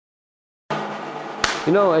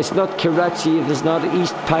You know, it's not Karachi, it is not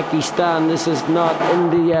East Pakistan, this is not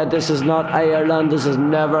India, this is not Ireland, this is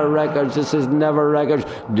Never Records, this is Never Records,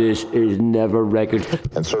 this is Never Records.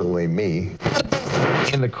 And certainly me.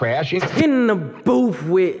 In the crash. In the booth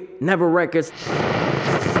with Never Records.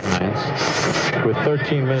 Nice. With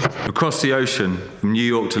 13 minutes. Across the ocean, from New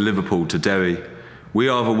York to Liverpool to Derry, we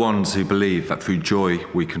are the ones who believe that through joy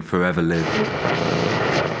we can forever live.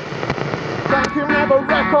 Thank you, Never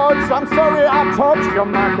Records. I'm sorry I touched your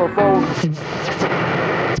microphone.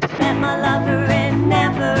 Met my lover in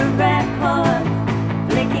Never Records,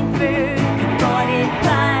 flicking through the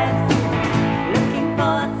 45s, looking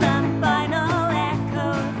for some final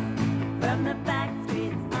echoes from the back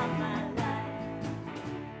streets of my life.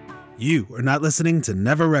 You are not listening to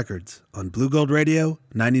Never Records on Blue Gold Radio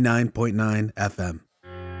 99.9 FM.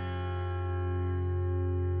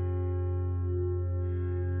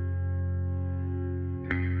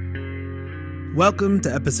 Welcome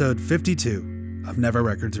to episode 52 of Never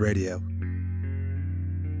Records Radio.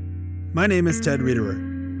 My name is Ted Riederer,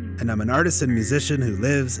 and I'm an artist and musician who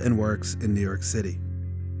lives and works in New York City.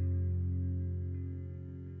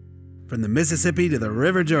 From the Mississippi to the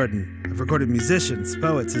River Jordan, I've recorded musicians,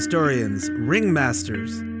 poets, historians,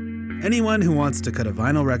 ringmasters, anyone who wants to cut a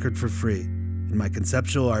vinyl record for free in my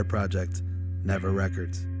conceptual art project, Never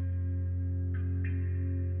Records.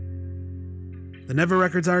 The Never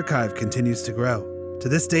Records archive continues to grow. To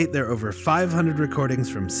this date, there are over 500 recordings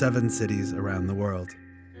from 7 cities around the world.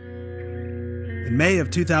 In May of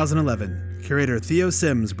 2011, curator Theo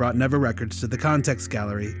Sims brought Never Records to the Context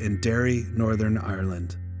Gallery in Derry, Northern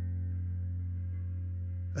Ireland.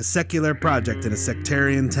 A secular project in a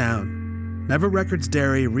sectarian town, Never Records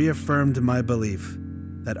Derry reaffirmed my belief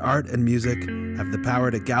that art and music have the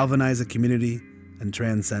power to galvanize a community and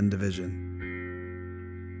transcend division.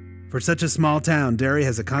 For such a small town, Derry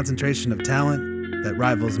has a concentration of talent that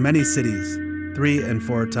rivals many cities 3 and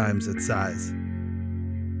 4 times its size.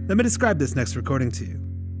 Let me describe this next recording to you.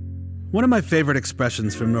 One of my favorite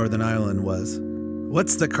expressions from Northern Ireland was,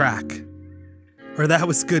 "What's the crack?" Or "That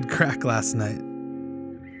was good crack last night."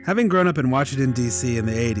 Having grown up in Washington, D.C. in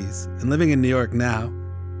the 80s and living in New York now,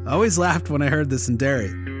 I always laughed when I heard this in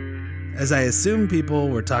Derry, as I assumed people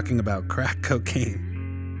were talking about crack cocaine.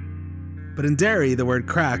 But in Derry, the word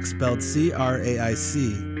crack, spelled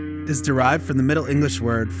C-R-A-I-C, is derived from the Middle English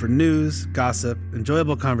word for news, gossip,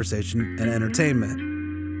 enjoyable conversation, and entertainment.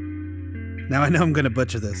 Now I know I'm going to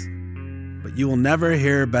butcher this, but you will never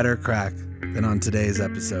hear better crack than on today's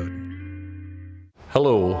episode.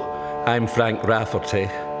 Hello, I'm Frank Rafferty,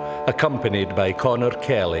 accompanied by Connor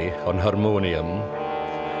Kelly on harmonium.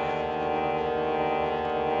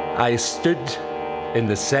 I stood in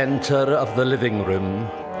the center of the living room,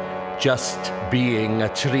 just being a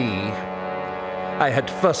tree. I had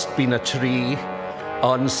first been a tree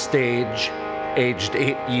on stage, aged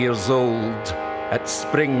 8 years old, at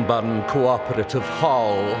Springburn Cooperative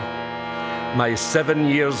Hall. My 7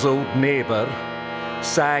 years old neighbour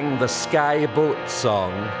sang the Sky Boat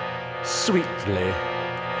song sweetly.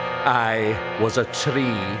 I was a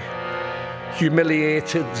tree,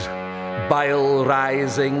 humiliated, bile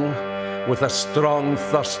rising, with a strong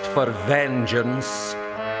thirst for vengeance.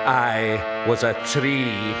 I was a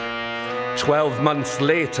tree. 12 months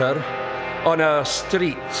later, on our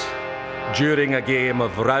street, during a game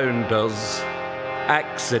of rounders,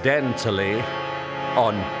 accidentally,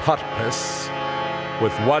 on purpose,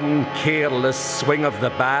 with one careless swing of the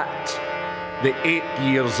bat, the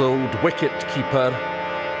 8-year-old wicket-keeper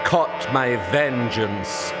caught my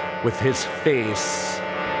vengeance with his face.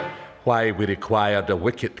 Why we required a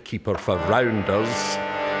wicket-keeper for rounders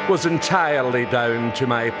was entirely down to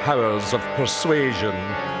my powers of persuasion.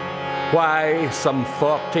 Why, some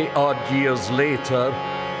 40-odd years later,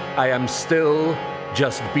 I am still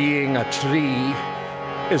just being a tree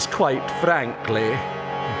is quite frankly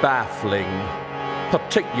baffling,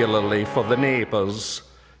 particularly for the neighbours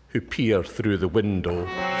who peer through the window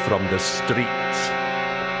from the street.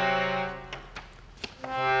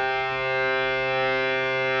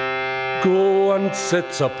 Go and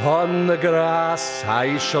sit upon the grass,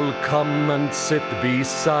 I shall come and sit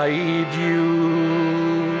beside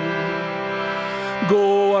you.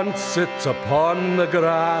 Go and sit upon the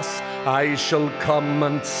grass, I shall come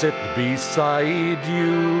and sit beside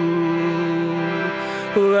you.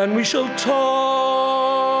 Then we shall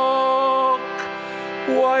talk.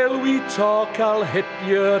 While we talk, I'll hit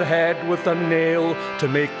your head with a nail to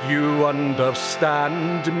make you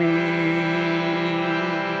understand me.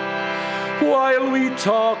 While we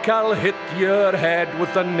talk, I'll hit your head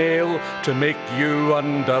with a nail to make you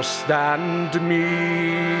understand me.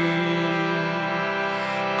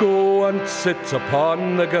 Go and sit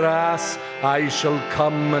upon the grass, I shall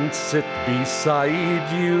come and sit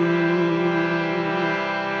beside you.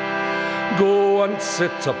 Go and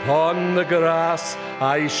sit upon the grass,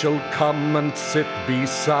 I shall come and sit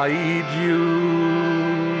beside you.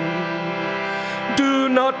 Do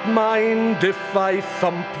not mind if I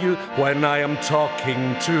thump you when I am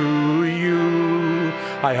talking to you.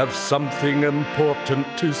 I have something important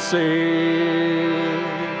to say.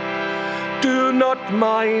 Do not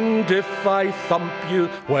mind if I thump you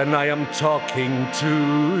when I am talking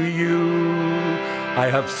to you. I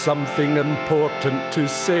have something important to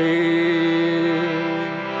say.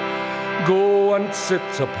 Go and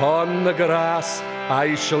sit upon the grass,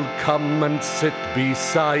 I shall come and sit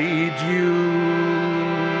beside you.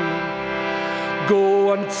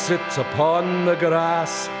 Go and sit upon the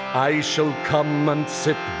grass, I shall come and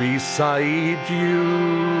sit beside you.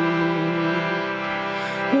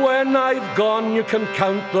 When I've gone, you can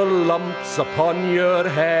count the lumps upon your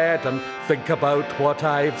head and think about what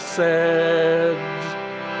I've said.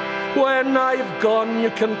 When I've gone, you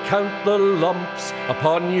can count the lumps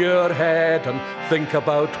upon your head and think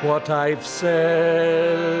about what I've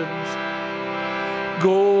said.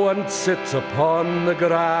 Go and sit upon the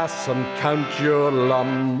grass and count your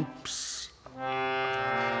lumps.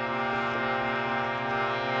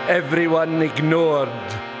 Everyone ignored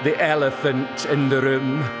the elephant in the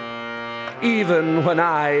room, even when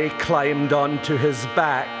I climbed onto his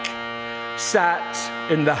back, sat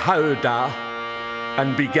in the howdah,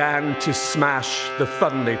 and began to smash the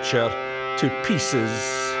furniture to pieces.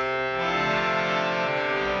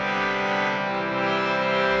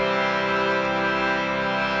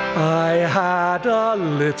 I had a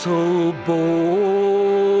little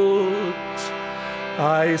boat,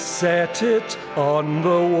 I set it on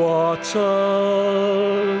the water.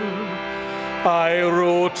 I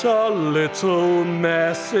wrote a little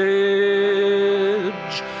message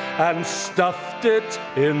and stuffed it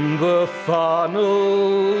in the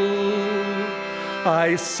funnel.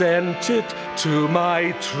 I sent it to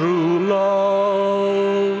my true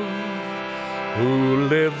love, who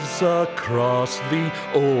lives across the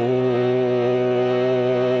ocean.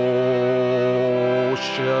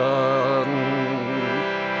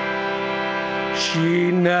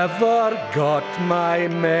 She never got my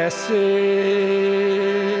message.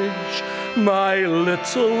 My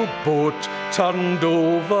little boat turned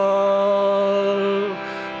over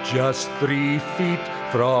just 3 feet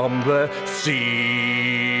from the seashore.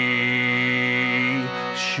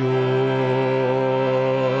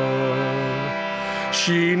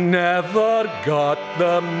 She never got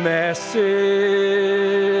the message.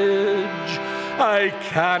 I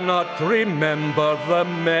cannot remember the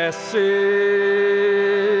message.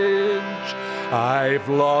 I've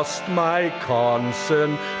lost my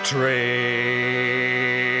concentration.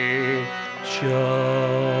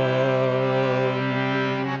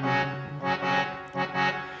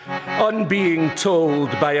 On being told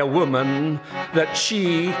by a woman that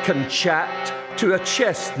she can chat to a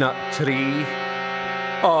chestnut tree,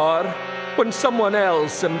 or when someone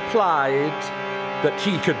else implied that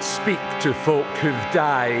he could speak to folk who've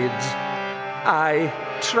died, I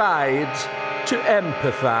tried to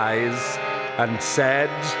empathize and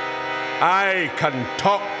said, I can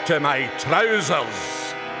talk to my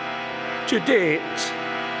trousers. To date,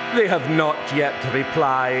 they have not yet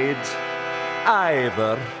replied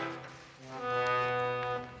either.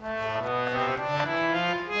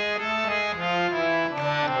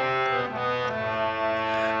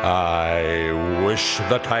 I wish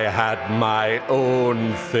that I had my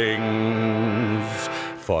own things,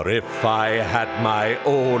 for if I had my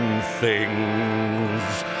own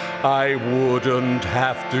things, I wouldn't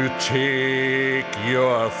have to take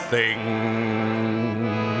your things.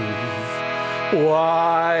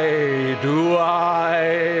 Why do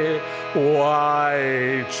I?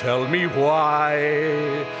 Why? Tell me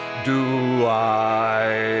why do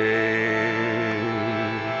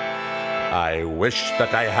I wish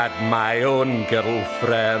that I had my own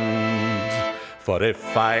girlfriend, for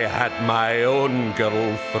if I had my own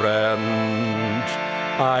girlfriend,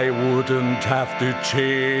 I wouldn't have to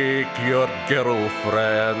take your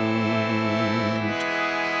girlfriend.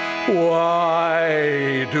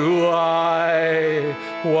 Why do I?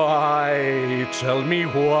 Why? Tell me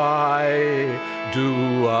why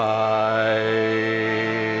do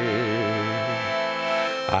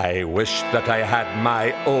I wish that I had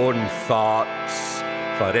my own thoughts,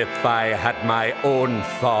 for if I had my own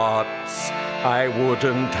thoughts, I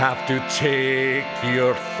wouldn't have to take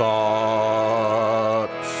your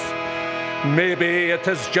thoughts. Maybe it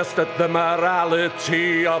is just that the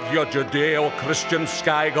morality of your Judeo-Christian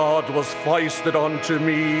sky god was foisted onto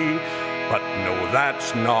me. But no,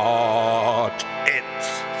 that's not it.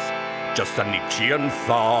 Just a Nietzschean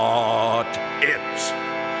thought. It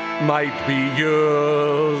might be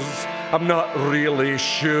yours. I'm not really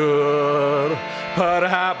sure.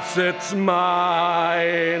 Perhaps it's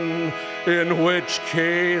mine, in which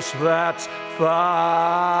case that's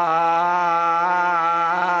fine.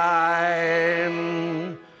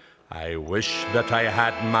 I wish that I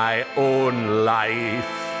had my own life,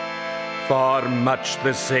 for much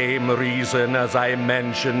the same reason as I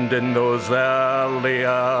mentioned in those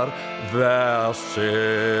earlier verses.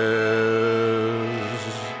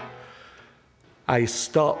 I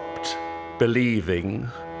stopped believing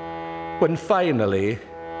when finally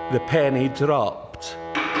the penny dropped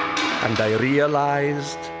and I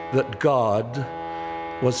realized that God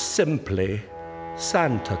was simply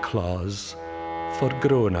Santa Claus for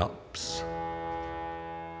grown-ups.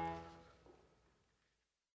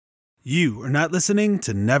 You are not listening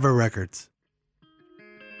to Never Records.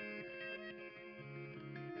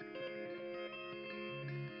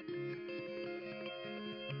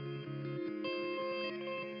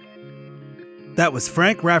 That was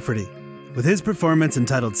Frank Rafferty with his performance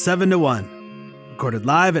entitled 7 to 1, recorded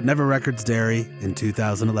live at Never Records Derry in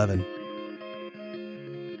 2011.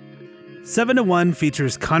 7 to 1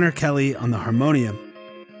 features Connor Kelly on the harmonium.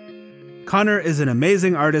 Connor is an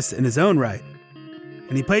amazing artist in his own right,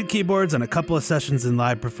 and he played keyboards on a couple of sessions and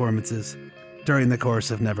live performances during the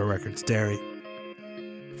course of Never Records Derry.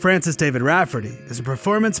 Francis David Rafferty is a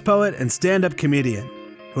performance poet and stand-up comedian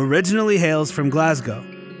who originally hails from Glasgow,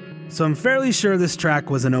 so I'm fairly sure this track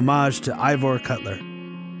was an homage to Ivor Cutler,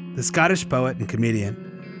 the Scottish poet and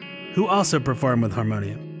comedian, who also performed with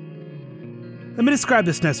harmonium. Let me describe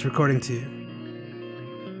this next recording to you.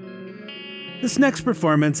 This next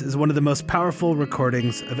performance is one of the most powerful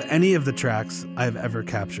recordings of any of the tracks I have ever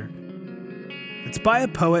captured. It's by a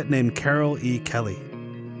poet named Carol E. Kelly,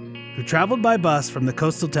 who traveled by bus from the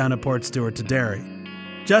coastal town of Port Stewart to Derry,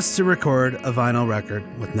 just to record a vinyl record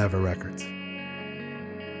with Never Records.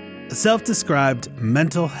 A self-described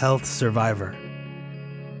mental health survivor,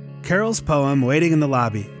 Carol's poem, Waiting in the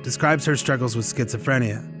Lobby, describes her struggles with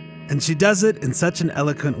schizophrenia, and she does it in such an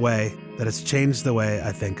eloquent way that it's changed the way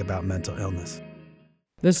I think about mental illness.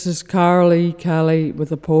 This is Carol E. Kelly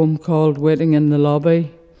with a poem called Waiting in the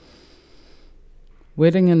Lobby.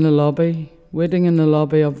 Waiting in the lobby, waiting in the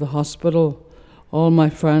lobby of the hospital. All my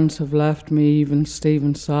friends have left me, even Steve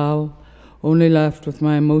and Sal, only left with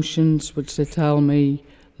my emotions which they tell me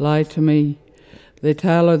lie to me. They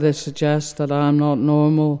tell or they suggest that I am not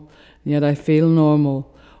normal, and yet I feel normal.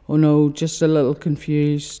 Oh no, just a little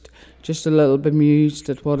confused, just a little bemused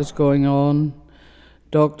at what is going on.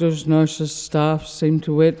 Doctors, nurses, staff seem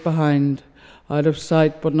to wait behind, out of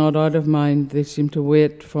sight but not out of mind. They seem to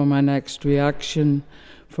wait for my next reaction,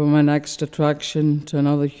 for my next attraction to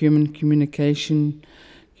another human communication.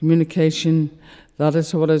 Communication, that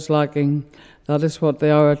is what is lacking, that is what they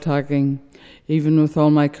are attacking. Even with all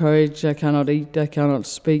my courage, I cannot eat, I cannot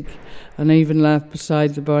speak, and even left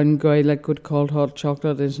beside the brown grey liquid called hot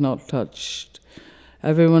chocolate is not touched.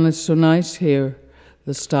 Everyone is so nice here,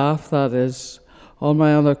 the staff that is. All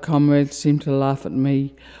my other comrades seem to laugh at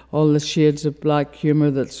me, all the shades of black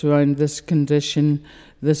humour that surround this condition,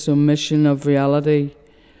 this omission of reality.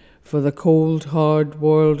 For the cold, hard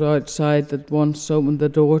world outside that once opened the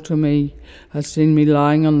door to me has seen me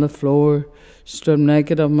lying on the floor, stripped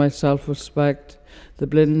naked of my self-respect, the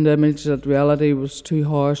blind image that reality was too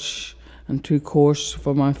harsh and too coarse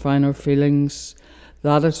for my finer feelings.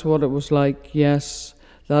 That is what it was like, yes,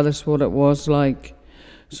 that is what it was like.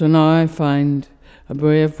 So now I find a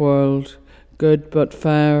brave world, good but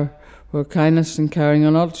fair, where kindness and caring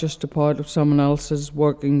are not just a part of someone else's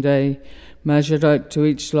working day, measured out to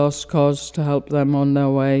each lost cause to help them on their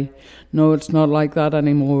way. No, it's not like that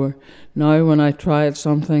anymore. Now when I try at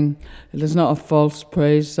something, it is not a false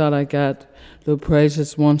praise that I get. Though praise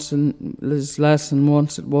is less than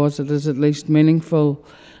once it was, it is at least meaningful.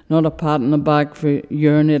 Not a pat on the back for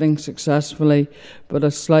urinating successfully, but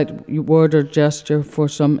a slight word or gesture for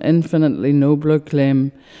some infinitely nobler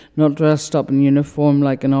claim, not dressed up in uniform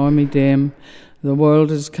like an army dame. The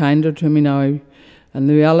world is kinder to me now, and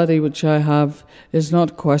the reality which I have is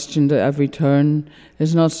not questioned at every turn,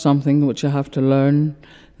 is not something which I have to learn.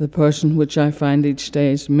 The person which I find each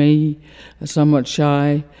day is me, a somewhat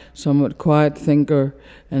shy, somewhat quiet thinker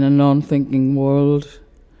in a non-thinking world.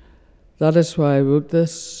 That is why I wrote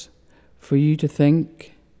this, for you to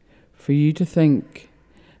think, for you to think.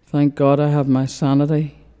 Thank God I have my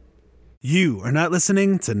sanity. You are not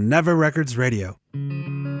listening to Never Records Radio.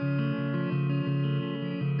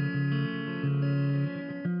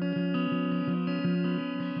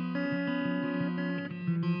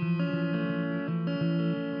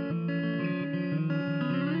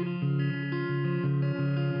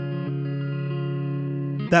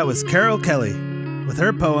 That was Carol Kelly with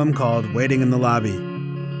her poem called Waiting in the Lobby,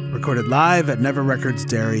 recorded live at Never Records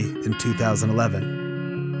Derry in 2011.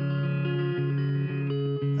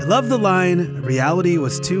 I love the line, reality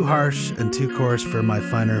was too harsh and too coarse for my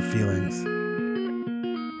finer feelings,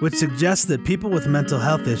 which suggests that people with mental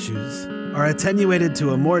health issues are attenuated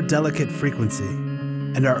to a more delicate frequency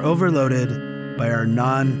and are overloaded by our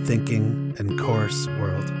non-thinking and coarse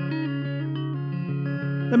world.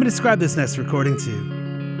 Let me describe this next recording to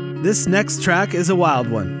you. This next track is a wild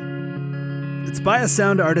one. It's by a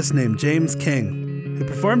sound artist named James King, who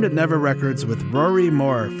performed at Never Records with Rory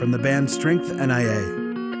Moore from the band Strength NIA.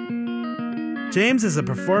 James is a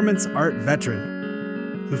performance art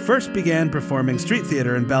veteran who first began performing street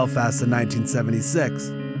theater in Belfast in 1976,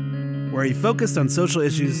 where he focused on social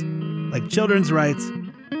issues like children's rights,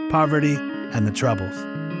 poverty, and the Troubles.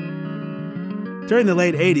 During the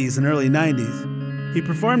late 80s and early 90s, he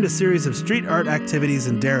performed a series of street art activities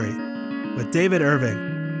in Derry with David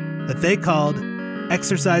Irving that they called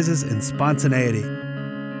Exercises in Spontaneity,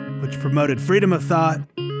 which promoted freedom of thought,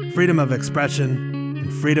 freedom of expression,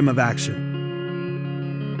 and freedom of action.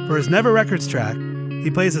 For his Never Records track, he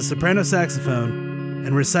plays a soprano saxophone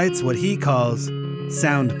and recites what he calls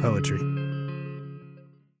sound poetry.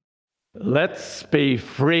 Let's be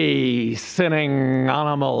free, sinning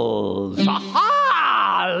animals.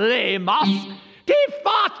 Aha! Lemas! Di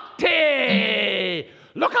fatti!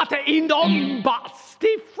 Look at the indombas,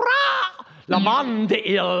 di fra! La man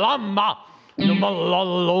di lama,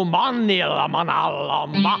 lumani la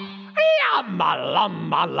manalama, yama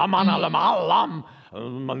lama la manalalam,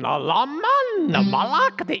 manalaman,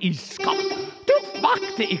 malak de iskam, tu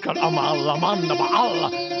fakti ikar amalaman na baal,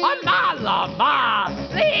 amalama,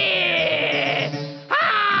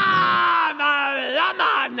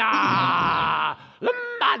 amalamana.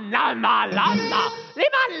 Lama lama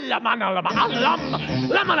lima lama lama alam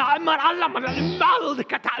lama lama alam mal de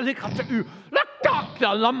katalik hat u lakak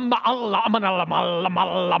lama Allah lama lama lama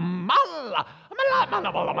lama lama lama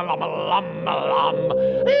lama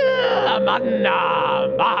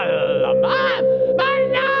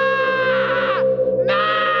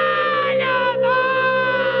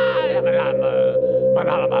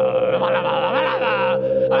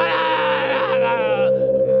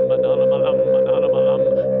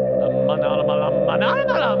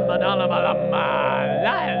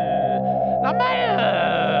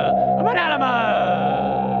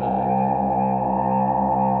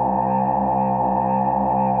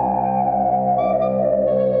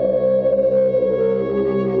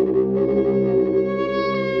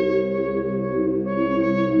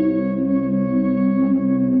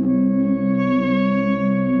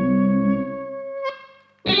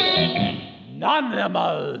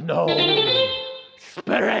Animal, no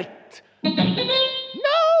spirit,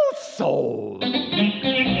 no soul,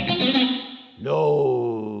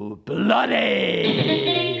 no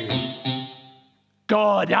bloody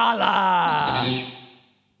God Allah.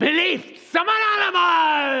 Belief, I'm an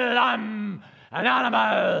animal, I'm an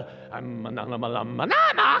animal, I'm an animal, I'm an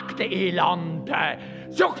akte ilande,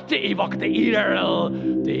 sukte I vakte irel,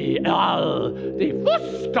 di al, di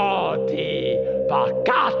fusta, di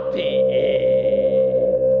bakati.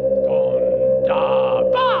 Da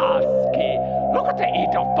baski, look at the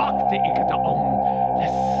eat of bakti ikata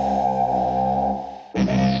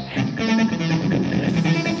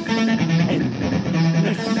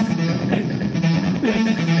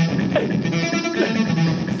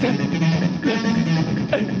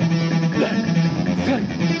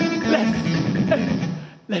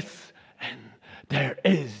less, and there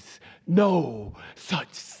is no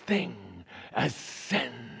such thing as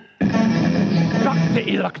sin.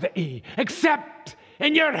 Except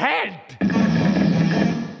in your head,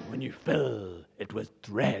 when you fill it with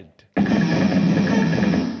dread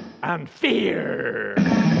and fear.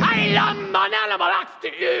 I am an animal axe to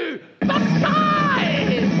you, the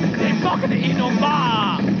sky! The pocket in no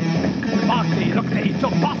bar. Bakti, rukti, to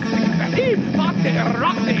basti, bakti,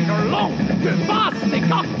 rakti, long, to basti,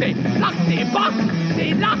 kakti, lakti,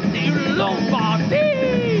 bakti, lakti, long, bakti,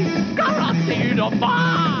 karakti, no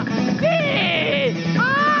bar.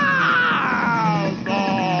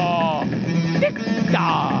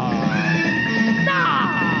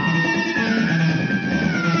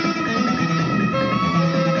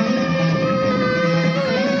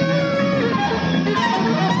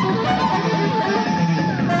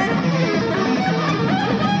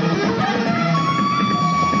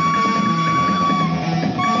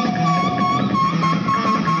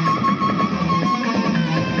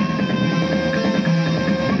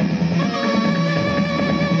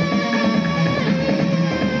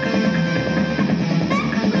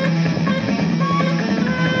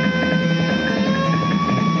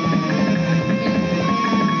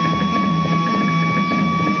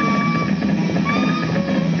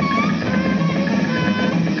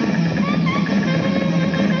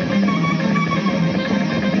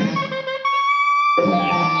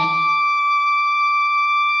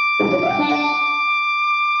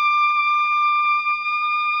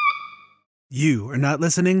 You are not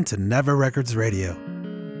listening to Never Records Radio.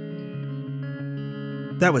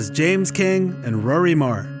 That was James King and Rory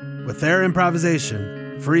Moore with their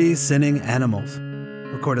improvisation, Free Sinning Animals,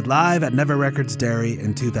 recorded live at Never Records Derry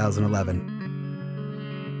in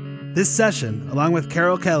 2011. This session, along with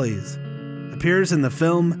Carol Kelly's, appears in the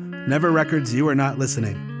film Never Records You Are Not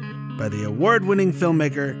Listening by the award-winning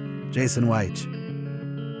filmmaker Jason Weich.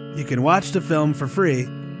 You can watch the film for free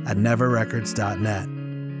at neverrecords.net.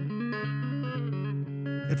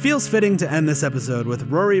 It feels fitting to end this episode with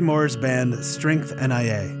Rory Moore's band Strength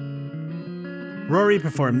NIA. Rory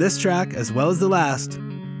performed this track as well as the last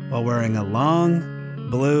while wearing a long,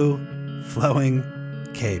 blue, flowing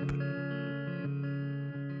cape.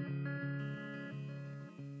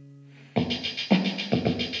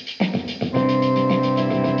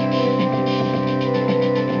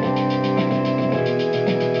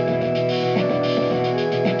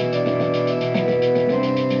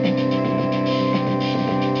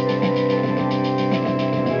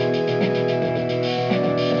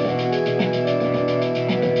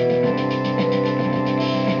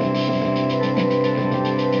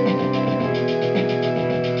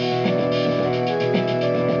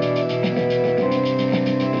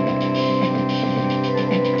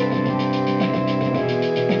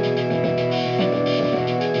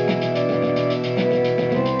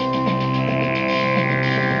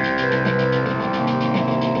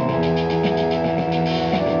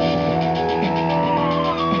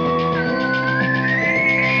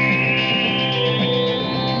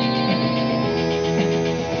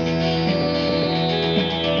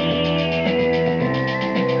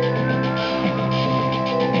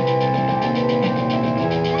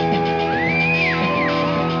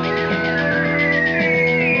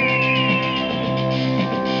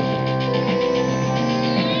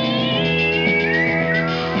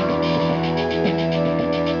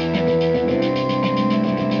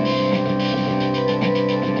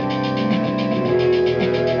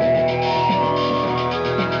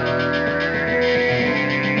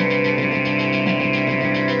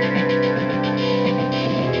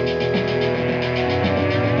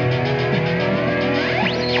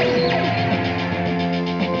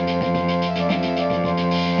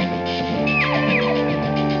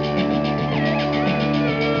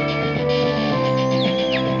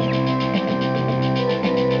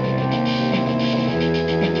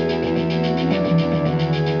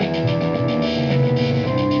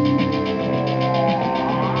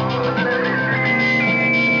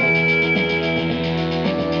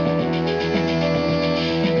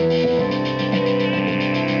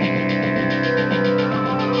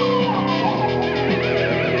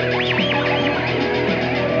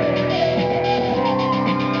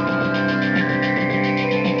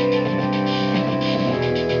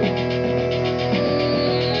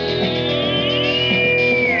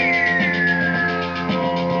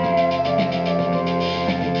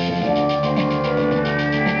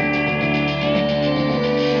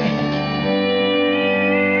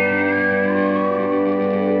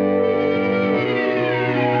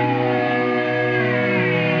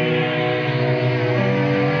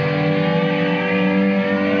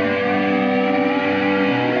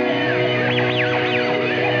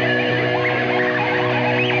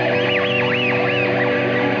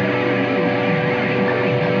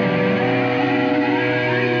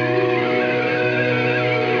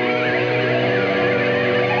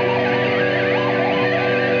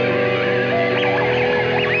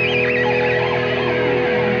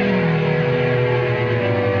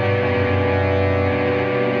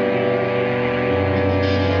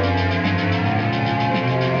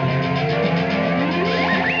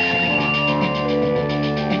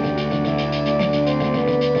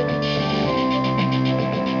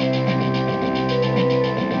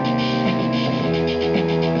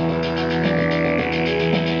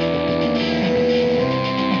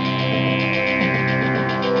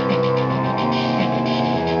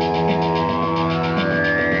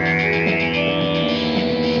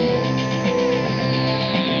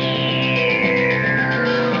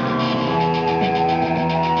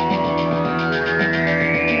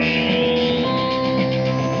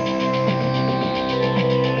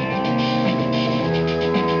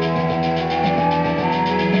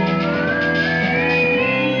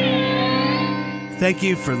 Thank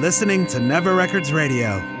you for listening to Never Records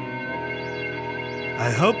Radio. I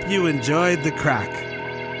hope you enjoyed the crack.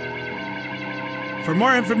 For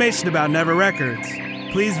more information about Never Records,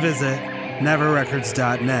 please visit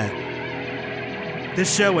neverrecords.net.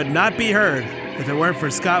 This show would not be heard if it weren't for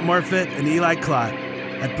Scott Morfitt and Eli Klott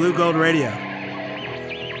at Blue Gold Radio,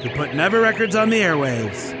 who put Never Records on the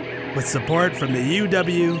airwaves with support from the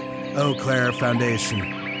UW Eau Claire Foundation.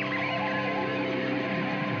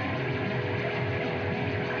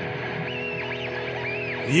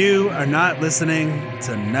 You are not listening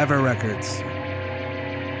to Never Records.